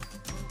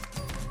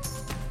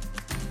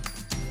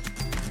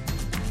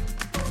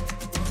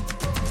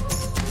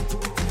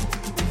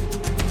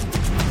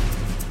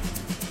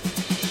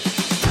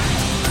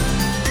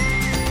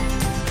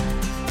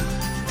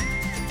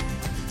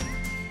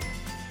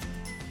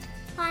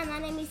Hi, my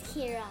name is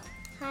Kira.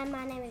 Hi,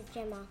 my name is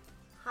Gemma.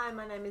 Hi,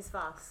 my name is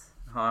Vas.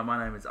 Hi,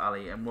 my name is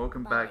Ali, and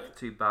welcome back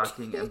to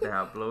Barking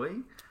About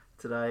Bluey.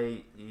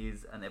 Today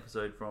is an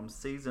episode from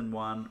Season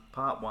 1,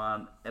 Part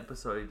 1,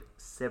 Episode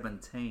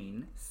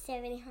 17.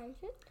 700?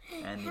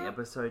 And the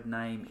episode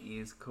name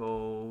is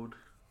called...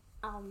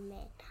 Oh, man.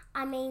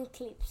 I mean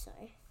Calypso.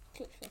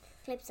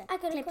 Calypso. I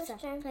got a Calypso.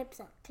 question.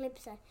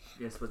 Calypso.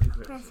 Yes, what's your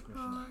question?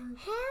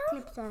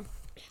 Calypso.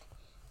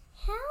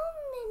 How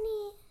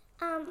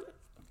many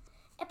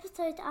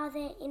episodes are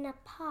there in a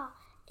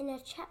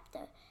chapter?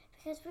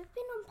 Because we've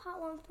been on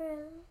part 1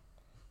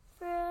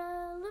 for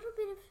a little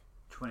bit of...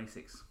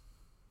 26.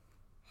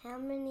 How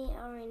many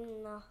are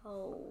in the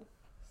whole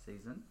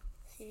Season?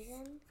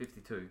 season?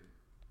 52.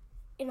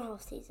 In the whole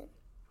season.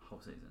 Whole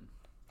season.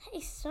 That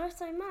is so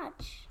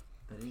much.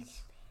 That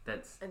is...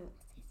 That's... And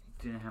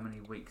Do you know how many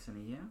weeks in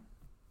a year?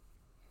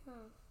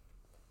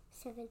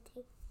 70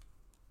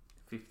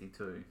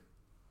 52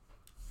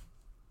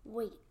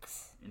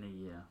 weeks in a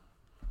year.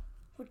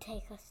 would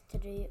take us to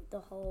do the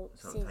whole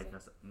So season. it'll take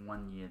us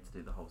 1 year to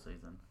do the whole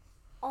season.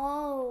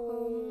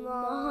 Oh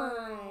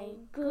my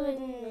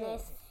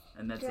goodness.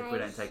 And that's if we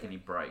don't take any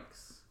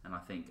breaks. And I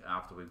think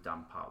after we've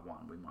done Part 1,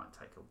 we might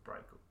take a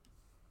break.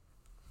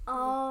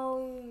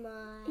 Oh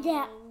my.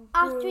 Yeah,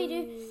 after we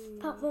do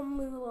part 1,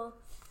 we will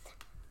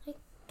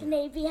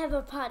maybe have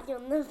a party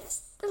on the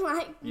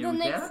You the can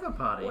next. have a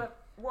party.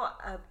 what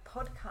a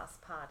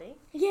podcast party.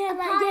 Yeah, A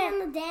party on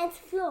the dance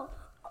floor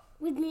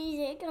with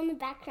music on the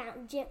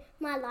background.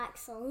 My like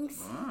songs.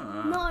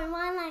 Ah. No,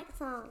 my like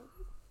song.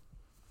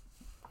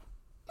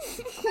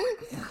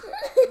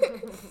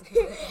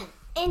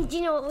 And do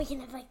you know what? We can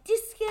have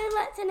disco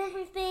lights and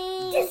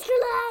everything. Disco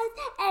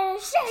lights and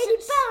a shady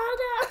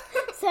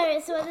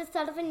powder. So at the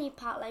start of a new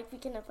part, we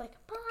can have a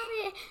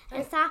party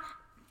and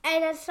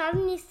at the start of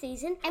a new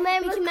season, And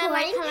we're we can have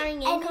recording,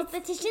 colouring in and it's-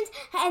 competitions,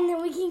 and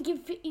then we can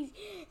give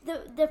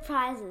the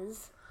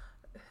prizes.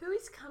 Who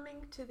is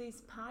coming to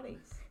these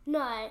parties?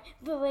 No,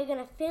 but we're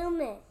gonna film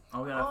it.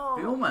 Oh, we're going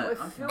to film it.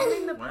 We're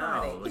filming the Wow.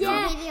 party. We're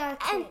Yeah, gonna- Video and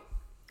clip.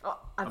 Oh,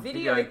 a A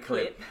video video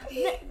clip.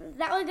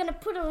 that we're gonna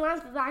put on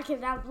the back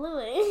of our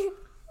Bluey.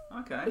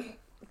 Okay.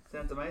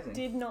 Sounds amazing.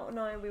 Did not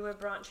know we were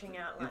branching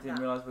out You like didn't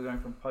that. realise we're going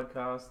from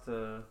podcast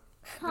to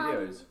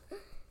videos.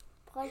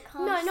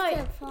 Podcast No.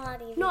 to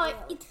party No,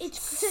 video. it's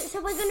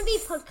so we're gonna be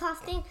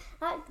podcasting,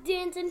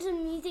 dancing to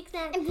music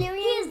now. And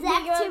Bluey Here's is the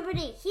bigger.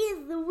 activity.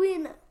 Here's the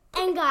winner.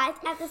 And guys,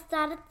 at the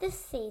start of this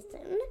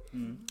season,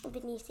 Mm. of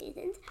the new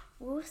seasons,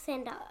 we'll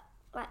send out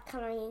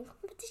colouring in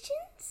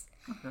competitions.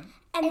 Okay.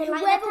 And then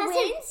whoever that person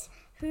wins,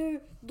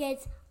 who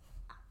gets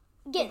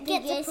gets a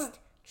biggest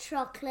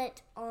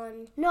chocolate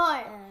on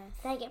No,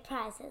 they get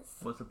prizes.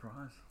 What's the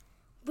prize?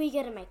 We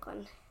gotta make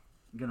one.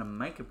 You're going to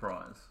make a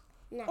prize.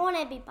 no, Or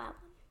maybe buy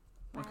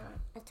one. Okay.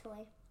 a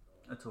toy.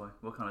 A toy.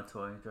 What kind of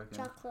toy do you reckon?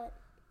 Chocolate.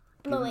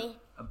 Bluey.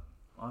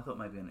 I thought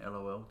maybe an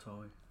LOL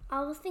toy.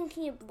 I was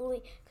thinking of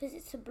Bluey because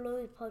it's a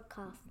Bluey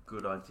podcast.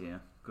 Good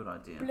idea. Good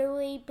idea.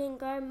 Bluey,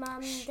 Bingo,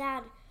 Mum,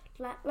 Dad,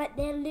 like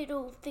their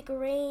little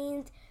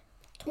figurines,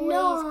 toys,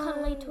 No.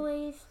 cuddly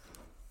toys.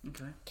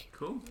 Okay.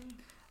 Cool.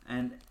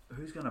 And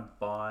who's going to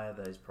buy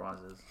those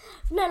prizes?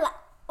 No,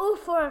 all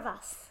 4 of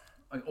us.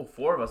 All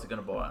 4 of us are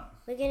going to buy it.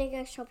 We're gonna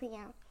go shopping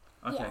out.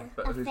 Okay. Yeah,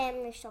 But A who's,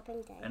 family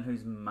shopping day. and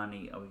whose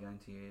money are we going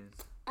to use?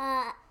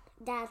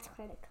 Dad's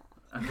credit card.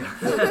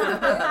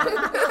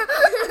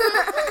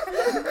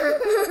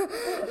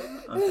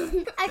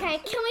 Okay. Okay,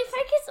 can we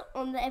focus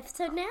on the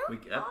episode now?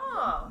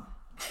 Oh.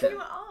 I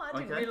didn't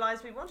Okay.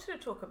 realise we wanted to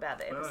talk about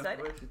the We're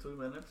episode. actually talking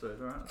about an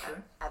episode, alright?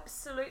 Okay.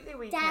 Absolutely,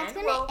 we Dad's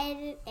can. gonna Well,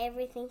 edit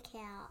everything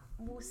out.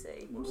 we'll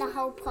see. The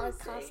whole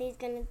podcast, he's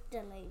gonna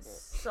delete it.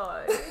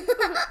 So,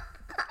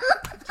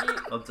 do you,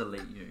 I'll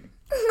delete you.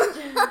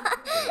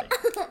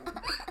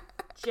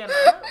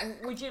 Gemma,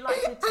 would you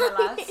like to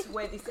tell us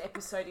where this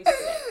episode is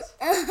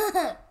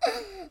set?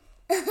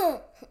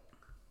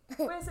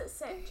 Where's it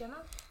set, Gemma?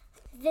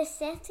 The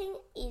setting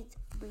is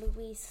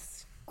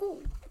Bluey's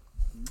school.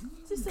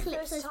 Is this the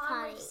Calypso's first time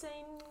party. we've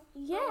seen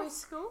Yes. Bluey's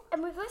school?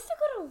 And we've also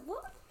got a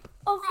lot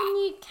of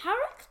new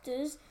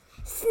characters.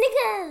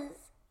 Snickers!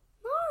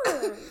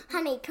 No!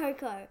 Honey,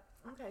 Coco.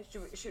 Okay,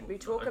 should we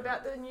talk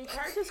about the new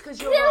characters?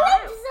 Because you're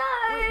right.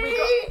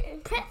 We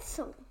got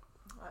Pretzel.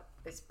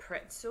 there's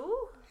Pretzel,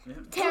 Yeah.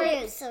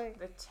 Terriers.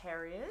 the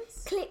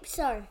Terriers.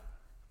 Calypso.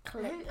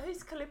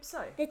 Who's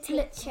Calypso? The teacher.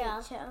 The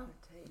teacher.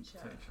 Teacher.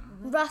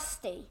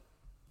 Rusty.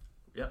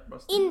 Yep.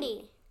 Rusty.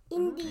 Indy.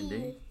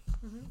 Indy.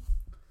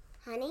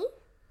 Honey?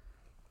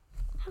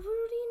 Have we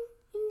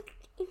already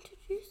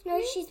introduced No,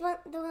 me? she's the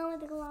one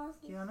with the glasses.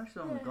 Yeah, I know she's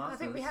on the I glasses.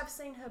 think we have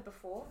seen her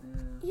before.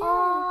 Yeah.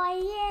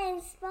 Oh, yeah,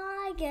 and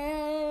Spy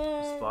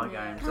Girl. Spy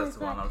Games, that's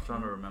the one I was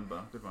trying to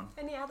remember. Good one.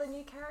 Any other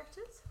new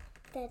characters?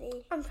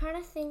 Daddy. I'm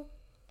trying to think.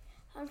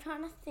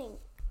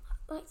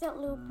 Like that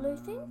little blue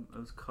thing? It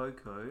was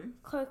Coco.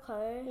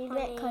 Coco. You've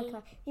Honey. met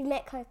Coco. You've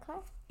met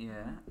Coco?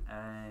 Yeah.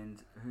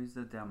 And who's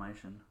the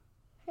Dalmatian?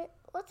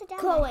 What's a dad?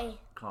 Chloe.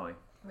 Chloe.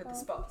 With the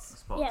spots.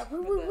 Spots. Yeah, we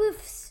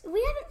haven't seen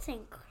We Chloe. haven't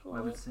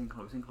seen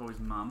Chloe. We've seen Chloe's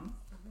mum.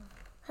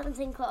 Haven't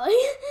seen Chloe.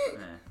 Yeah.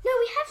 No,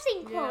 we have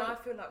seen Chloe. Yeah, I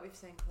feel like we've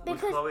seen Chloe.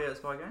 Was Chloe at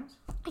Spy Games?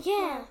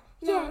 Yeah.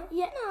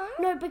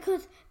 No,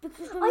 because Oh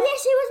yeah,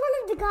 she was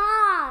one of the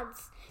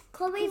guards.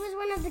 Chloe was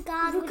one of the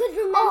guards. Because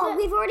remember,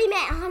 we've already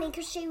met Honey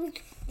because she was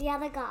the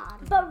other guard.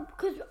 but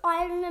because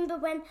I remember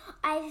when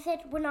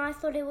I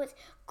thought it was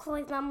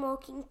Chloe's mum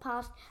walking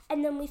past,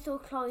 and then we saw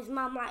Chloe's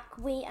mum, like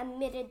we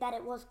admitted that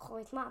it was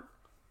Chloe's mum.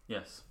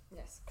 Yes,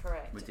 Yes,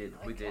 correct. we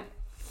did.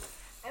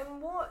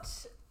 And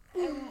what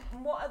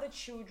are the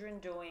children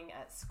doing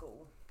at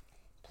school?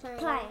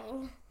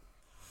 Playing.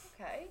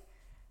 Okay.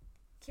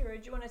 Kira,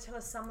 do you want to tell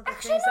us some of the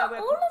Actually, things not that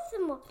all of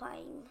them were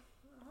playing.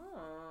 Oh.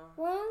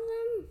 One of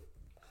them.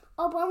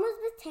 Oh, one was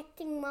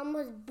protecting. One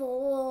was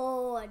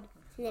bored.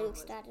 And then we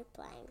started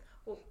playing.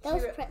 Well, That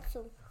was Kira,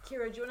 Pretzel.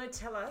 Kira, do you want to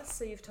tell us?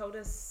 So you've told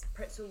us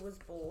Pretzel was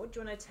bored. Do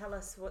you want to tell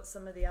us what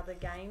some of the other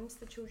games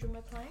the children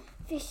were playing?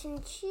 Fish and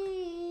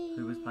chips.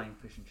 Who was playing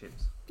Fish and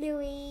Chips?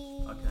 Bluey.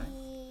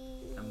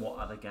 Okay. And what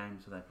other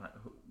games were they playing?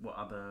 What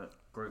other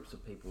groups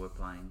of people were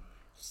playing?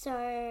 So,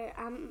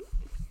 Can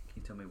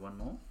you tell me one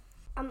more?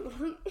 I'm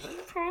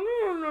trying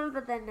to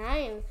remember the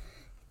name.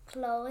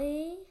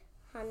 Chloe,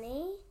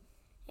 Honey,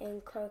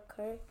 and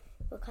Coco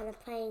were kind of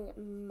playing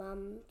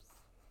mums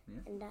Yeah.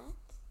 and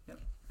dads. Yep.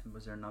 And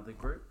was there another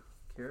group,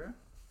 Kira?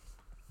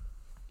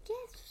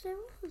 Yes, there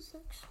was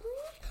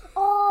actually.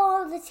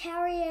 Oh, the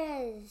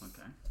terriers.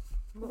 Okay.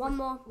 One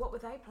more. What were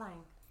they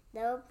playing?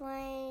 They were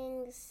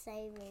playing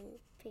saving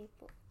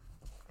people.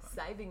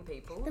 Saving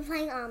people. They're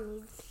playing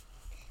armies.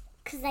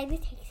 Because they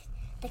protected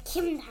the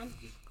kingdom.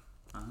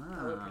 They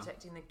were Ah.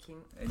 protecting the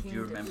king. And do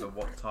you remember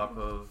what type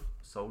of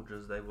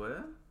soldiers they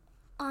were?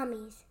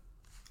 Armies.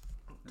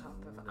 Type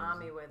of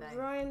army were they?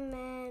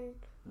 Roman.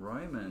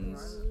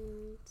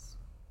 Romans.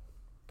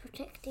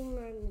 Protecting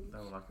Romans. They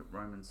were like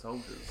Roman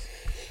soldiers.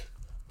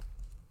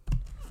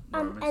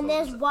 And Roman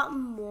there's soldiers. one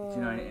more. Do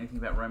you know anything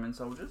about Roman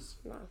soldiers?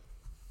 No.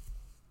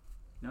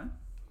 No?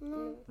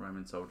 No.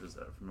 Roman soldiers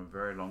are from a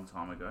very long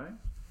time ago,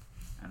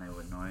 and they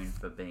were known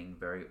for being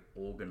very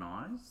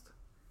organised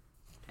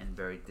and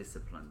very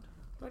disciplined.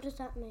 What does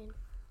that mean?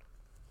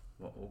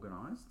 What,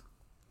 organised?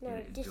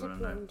 No, Do you wanna know?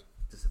 disciplined.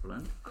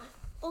 Disciplined?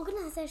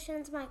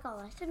 Organisation's my goal.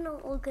 I should know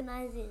what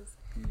organise is.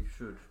 You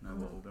should know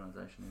what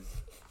organisation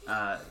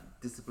is.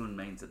 Discipline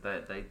means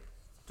that they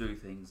do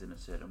things in a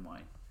certain way.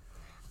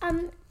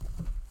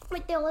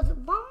 But there was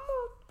one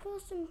more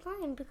person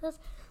playing because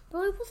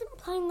Blue wasn't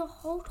playing the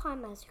whole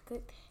time as a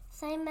group.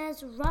 Same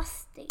as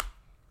Rusty.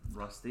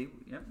 Rusty?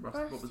 Yep.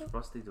 What was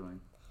Rusty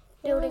doing?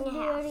 Building They a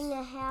were house. Building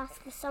a house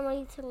for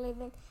somebody to live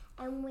in.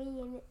 And we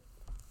in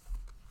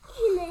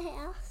the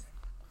house.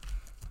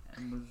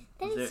 And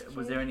That is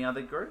was there any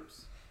other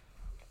groups?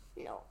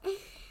 No.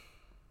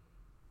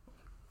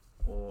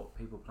 Or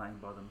people playing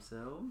by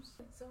themselves?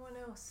 Someone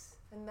else,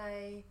 and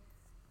they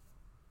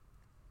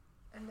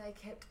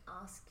kept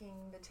asking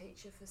the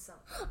teacher for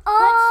something.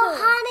 Oh,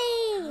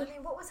 Honey! Honey,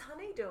 what was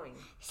Honey doing?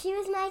 She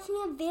was making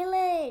a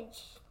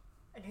village.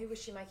 And who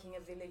was she making a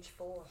village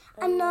for?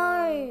 A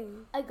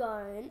gnome. A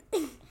gnome.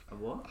 A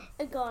what?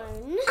 A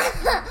gnome.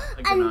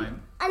 A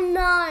gnome. A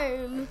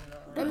gnome.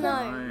 A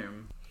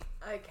gnome.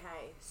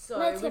 Okay, so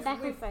Let's get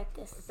back on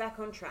focus. back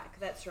on track.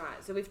 That's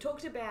right. So we've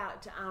talked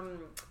about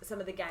some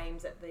of the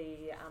games that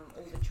the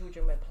all the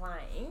children were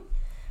playing.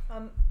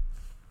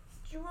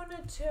 Do you want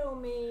to tell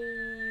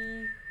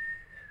me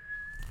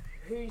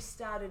who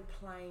started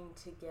playing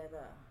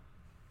together?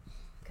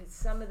 Because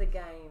some of the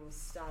games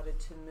started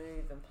to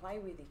move and play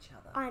with each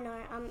other. I know.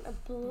 A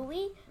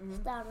Bluey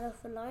started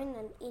off alone,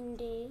 and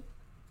Indy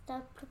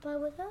started to play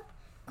with her.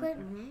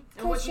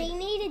 Because she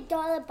needed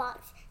 $1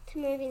 to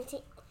move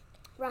into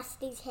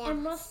Rusty's house.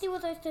 And Rusty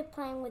was also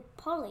playing with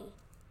Polly.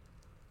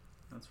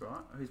 That's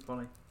right. Who's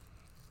Polly?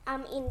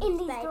 Indy's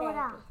baby.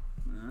 daughter.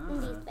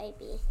 Indy's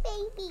baby.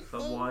 Baby.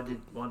 But why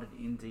did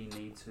Indy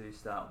need to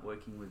start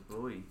working with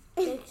Bluey?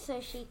 So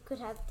she could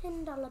have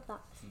 $10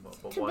 bucks.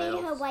 But To why be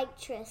else? her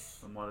waitress.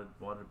 And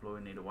why did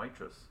Bluey need a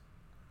waitress?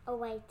 A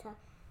waiter.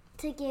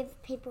 To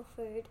give people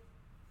food.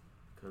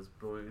 Because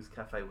Bluey's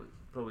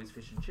Bluey's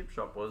fish and chip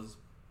shop was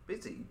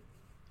busy.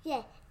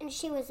 Yeah, and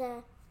she was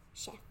a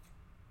chef.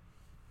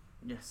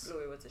 Yes.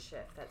 Bluey was a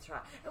chef, that's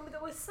right. And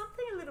there was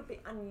something a little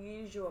bit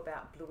unusual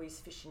about Bluey's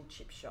fish and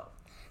chip shop.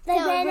 They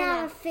ran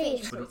out of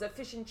fish. It was a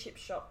fish and chip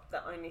shop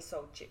that only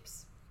sold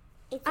chips.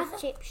 It's a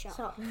chip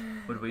shop.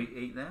 Would we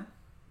eat there?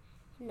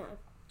 No.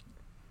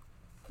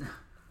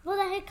 Well,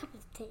 I had a cup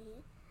of tea.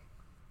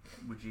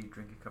 Would you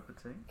drink a cup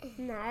of tea?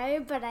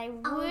 No, but I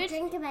would. I would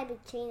drink a baby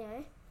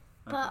chino.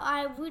 But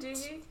I would.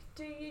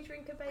 Do you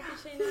drink a baby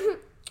chino?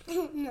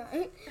 No.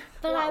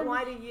 But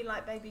Why do you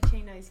like baby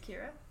chinos,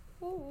 Kira?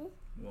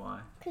 Why?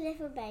 Because they're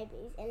for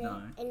babies and,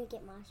 No. and you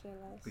get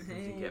marshmallows. Because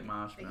you get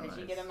marshmallows. Because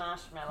you get a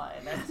marshmallow.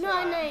 That's No,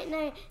 right.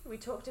 no. We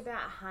talked about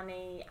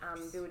Honey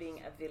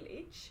building a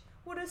village.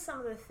 What are some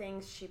of the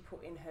things she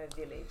put in her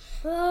village?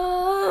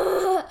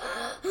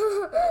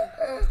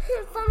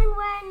 Something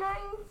where a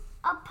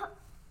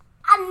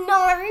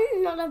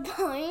gnome, not a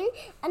bone,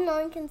 a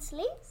gnome can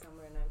sleep.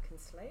 Somewhere a gnome can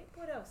sleep.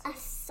 What else? A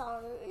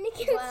song.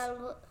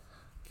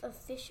 Well, a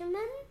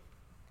fisherman.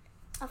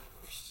 A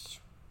fish.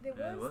 There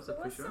Yeah, was, there was a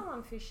there was fisher.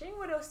 someone fishing.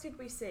 What else did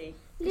we see?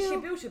 'Cause she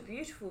built a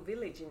beautiful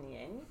village in the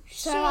end.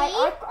 She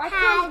I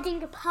had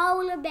the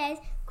polar bears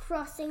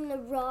crossing the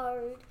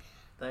road.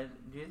 Do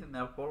you think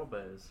they were polar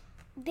bears?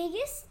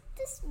 Biggest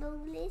to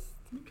smallest.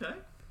 Okay.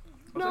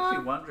 I was No.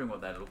 actually wondering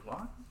what they looked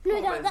like.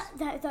 No, Polar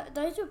bears.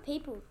 those were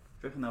people. Do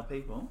you reckon they're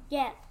people?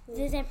 Yeah,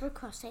 the zebra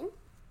crossing.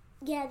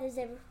 Yeah, the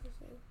zebra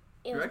crossing.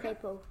 It You was reckon?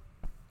 people.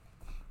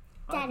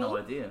 I have no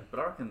Daddy? idea, but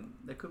I reckon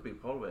there could be a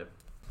polar bear.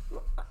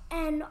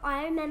 And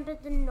I remember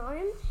the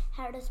gnome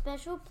had a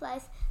special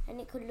place and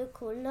it could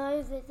look all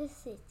over the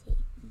city.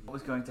 What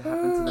was going to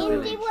happen to the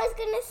Indy village? was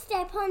gonna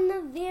step on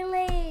the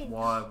village.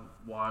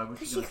 Why was Because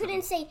she she gonna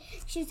couldn't see.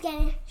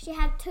 She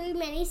had too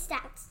many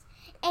stacks.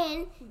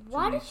 And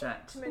why Too many did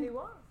shacks. Too many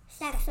what?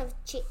 stacks of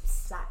chips?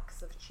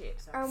 Sacks of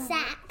chips. Okay.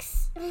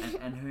 Sacks.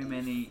 And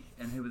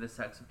who were the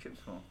sacks of chips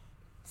for?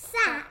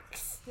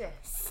 Sacks. Yeah.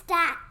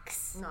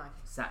 Stacks. No,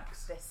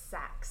 Sacks. they're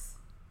sacks.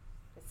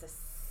 It's a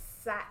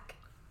sack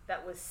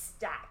that was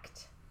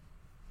stacked.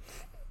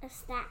 A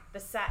stack. The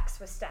sacks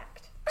were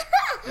stacked.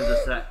 It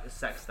was a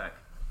sack stack.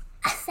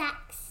 A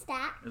sack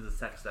stack. It was a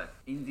sack stack.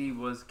 Indy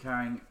was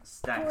carrying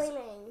stacks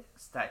Boiling.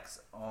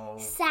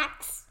 of.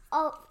 Sacks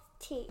of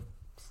chips.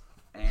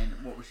 And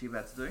what was she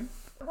about to do?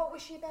 What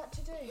was she about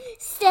to do?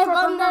 Step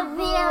on the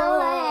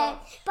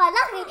village. But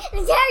luckily,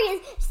 the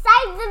terriers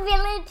saved the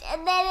village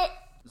and then it...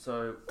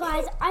 So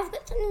Guys, I've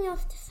got something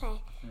else to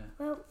say. Yeah.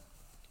 Well,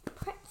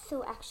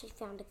 Pretzel actually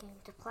found a game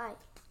to play.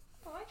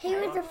 Oh, He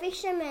was a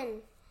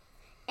fisherman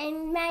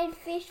and made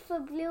fish for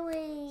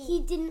Bluey.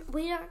 He didn't.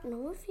 We don't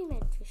know if he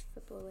made fish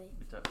for Bluey.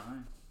 we don't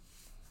know.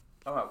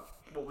 All right.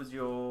 What was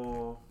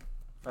your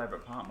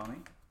favourite part, Mummy?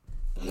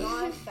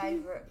 My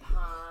favourite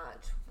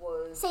part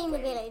was Seeing the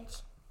when- village.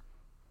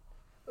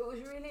 It was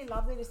really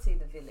lovely to see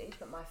the village,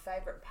 but my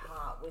favourite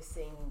part was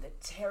seeing the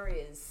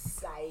terriers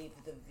save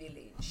the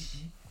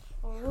village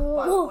by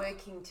Oh.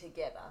 working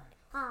together.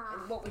 Ah,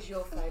 And what was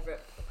your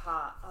favourite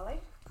part, Ali?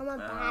 I'm a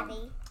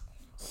baddie.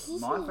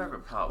 My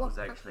favourite part was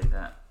actually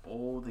that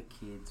all the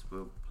kids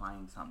were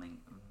playing something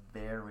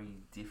very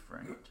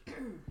different,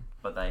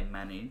 but they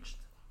managed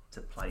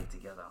to play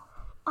together.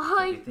 So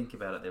if you think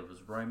about it, there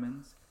was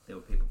Romans, there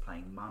were people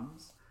playing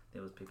mums,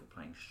 there was people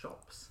playing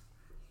shops,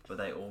 but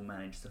they all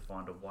managed to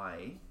find a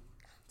way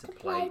to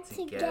play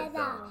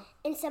together.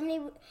 And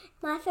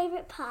my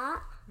favourite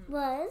part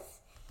was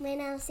when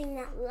I was in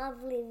that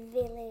lovely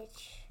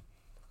village.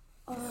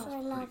 Oh, so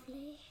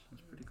lovely.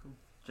 That's pretty cool.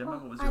 Gemma,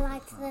 what was I your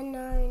liked favourite the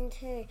part? gnome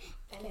too.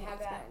 And how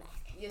about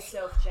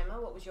yourself,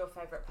 Gemma? What was your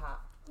favourite part?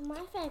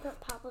 My favourite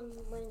part was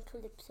when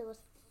Calypso was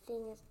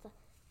singing as the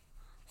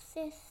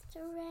Sister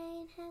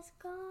Rain has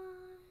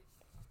gone,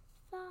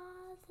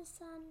 Father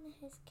Sun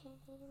has came.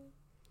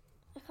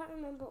 I can't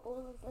remember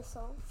all of the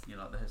songs. You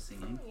like her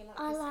singing?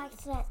 I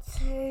liked that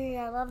too.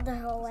 I love the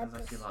whole Sounds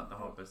like you episode. like the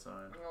whole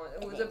episode. Oh,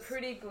 it was a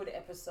pretty good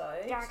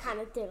episode. Yeah, I kind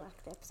of do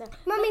like the episode.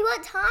 Mummy,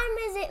 what time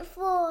is it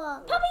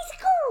for? Puppy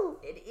school!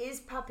 It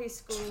is puppy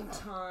school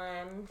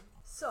time.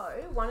 So,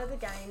 one of the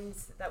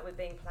games that were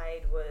being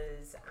played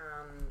was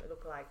it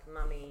looked like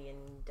mummy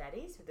and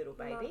daddies with little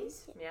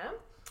babies. Yeah.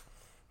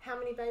 How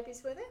many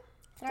babies were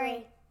there?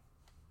 3.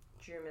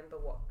 Do you remember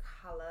what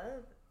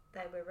colour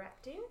they were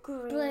wrapped in?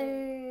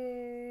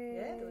 Blue.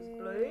 Yeah, there was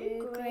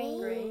blue,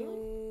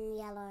 Green.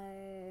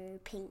 Yellow.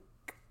 Pink.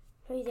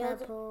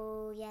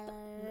 Purple.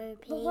 Yellow.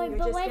 Pink. You were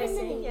just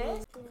guessing, yeah?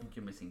 I think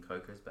you're missing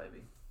Coco's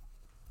baby.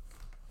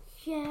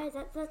 Yeah,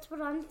 that's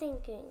what I'm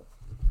thinking.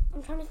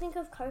 I'm trying to think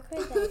of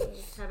Coco Baby.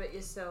 How about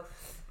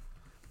yourself?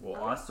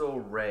 Well, I saw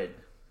red.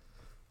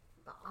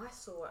 But I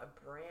saw a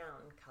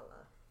brown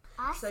colour.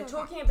 I So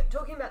saw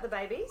talking about the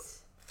babies,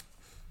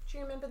 do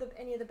you remember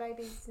any of the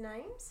babies'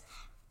 names?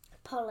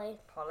 Polly.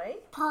 Polly.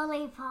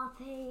 Polly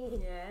Poppy.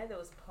 Yeah, there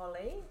was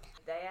Polly.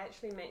 They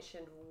actually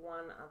mentioned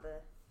one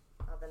other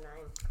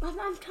name. I'm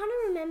trying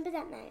to remember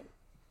that name.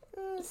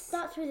 It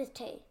starts with a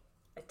T.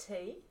 A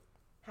T.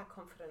 How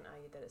confident are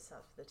you that it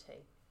starts with a T?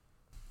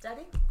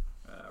 Daddy?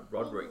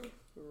 Roderick.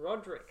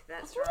 Roderick.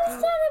 That's It right.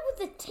 started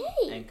with a T.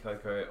 And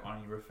Coco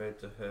only referred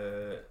to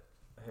her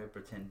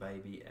pretend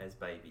baby as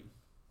baby.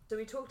 So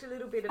we talked a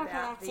little bit Okay,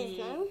 about that's his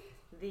name.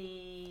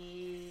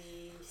 the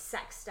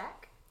sack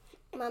stack.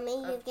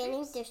 Mummy, you're Of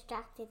getting chips?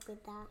 distracted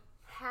with that.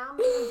 How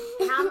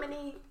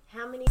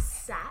many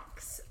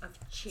sacks of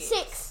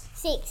chips?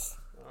 6.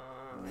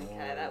 Oh, okay,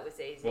 that was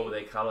easy. What were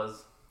their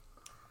colours?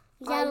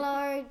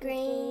 Yellow,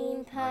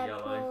 green, purple,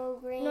 yellow.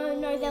 green.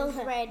 No, there was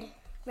red.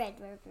 Red.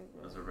 There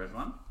was a red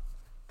one.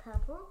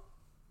 Purple,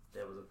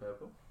 There was a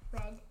purple.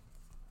 red,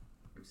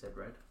 You said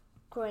red.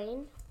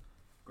 green.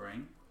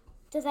 Green.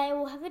 Do they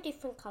all have a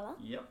different colour?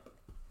 Yep.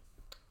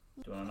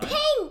 Do you want to know?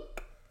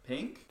 Pink,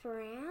 Pink?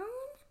 brown,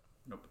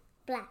 Nope.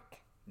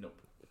 black. Nope.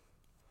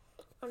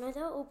 I know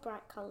they're all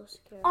bright colours.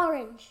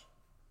 Orange.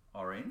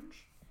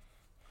 Orange?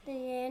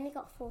 They only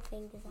got 4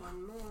 fingers.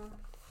 One more.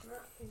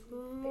 Big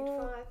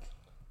 5.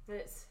 And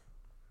I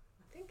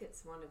think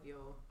it's one of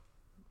your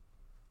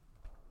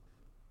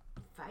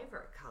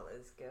favourite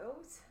colours,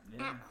 girls.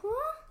 Yeah. Aqua?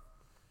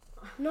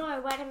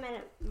 No, wait a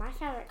minute. My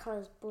favourite colour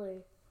is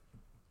blue.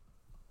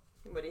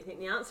 What do you think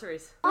the answer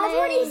is? I've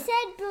already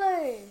said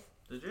blue.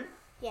 Did you?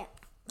 Yeah.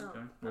 Okay.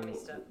 I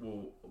missed it.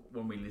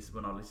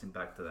 When I listen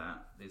back to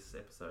this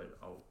episode,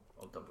 I'll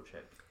double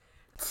check.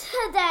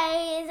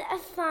 Today's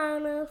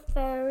final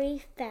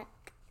furry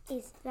fact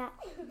is that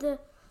the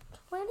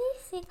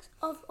 26th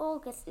of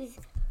August is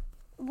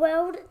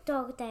World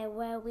Dog Day,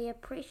 where we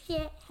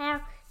appreciate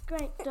how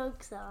great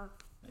dogs are.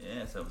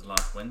 Yeah, so it was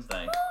last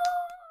Wednesday.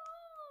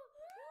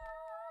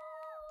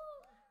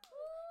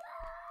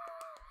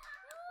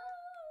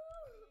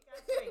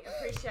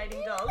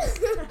 Appreciating dogs.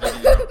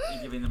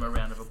 You're giving them a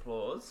round of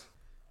applause.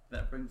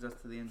 That brings us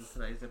to the end of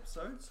today's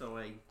episode. So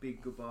a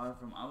big goodbye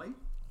from Ali.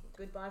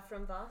 Goodbye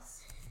from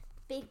Vas.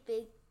 Big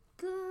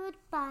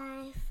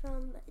goodbye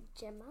from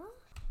Gemma.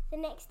 The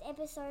next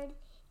episode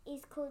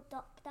is called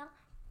Doctor,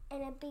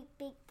 and a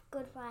big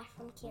goodbye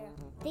from Kira.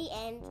 The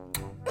end.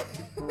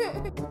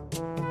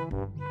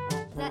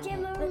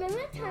 Gemma, remember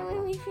the time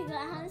when we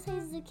forgot how to say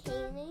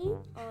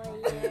zucchini? Oh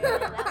yeah,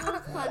 that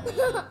was funny.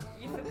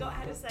 You forgot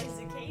how to say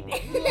zucchini.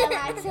 Yeah,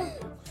 like so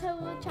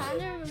we're trying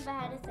to remember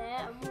how to say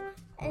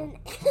it,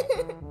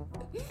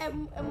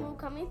 and we're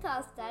coming to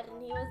our dad,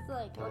 and he was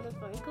like on a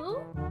phone call.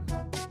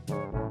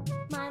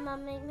 My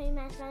mum made me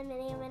mash my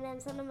mini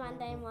M&Ms on a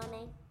Monday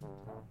morning.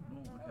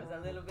 Was a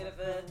little bit of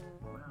a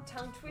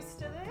tongue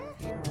twister there.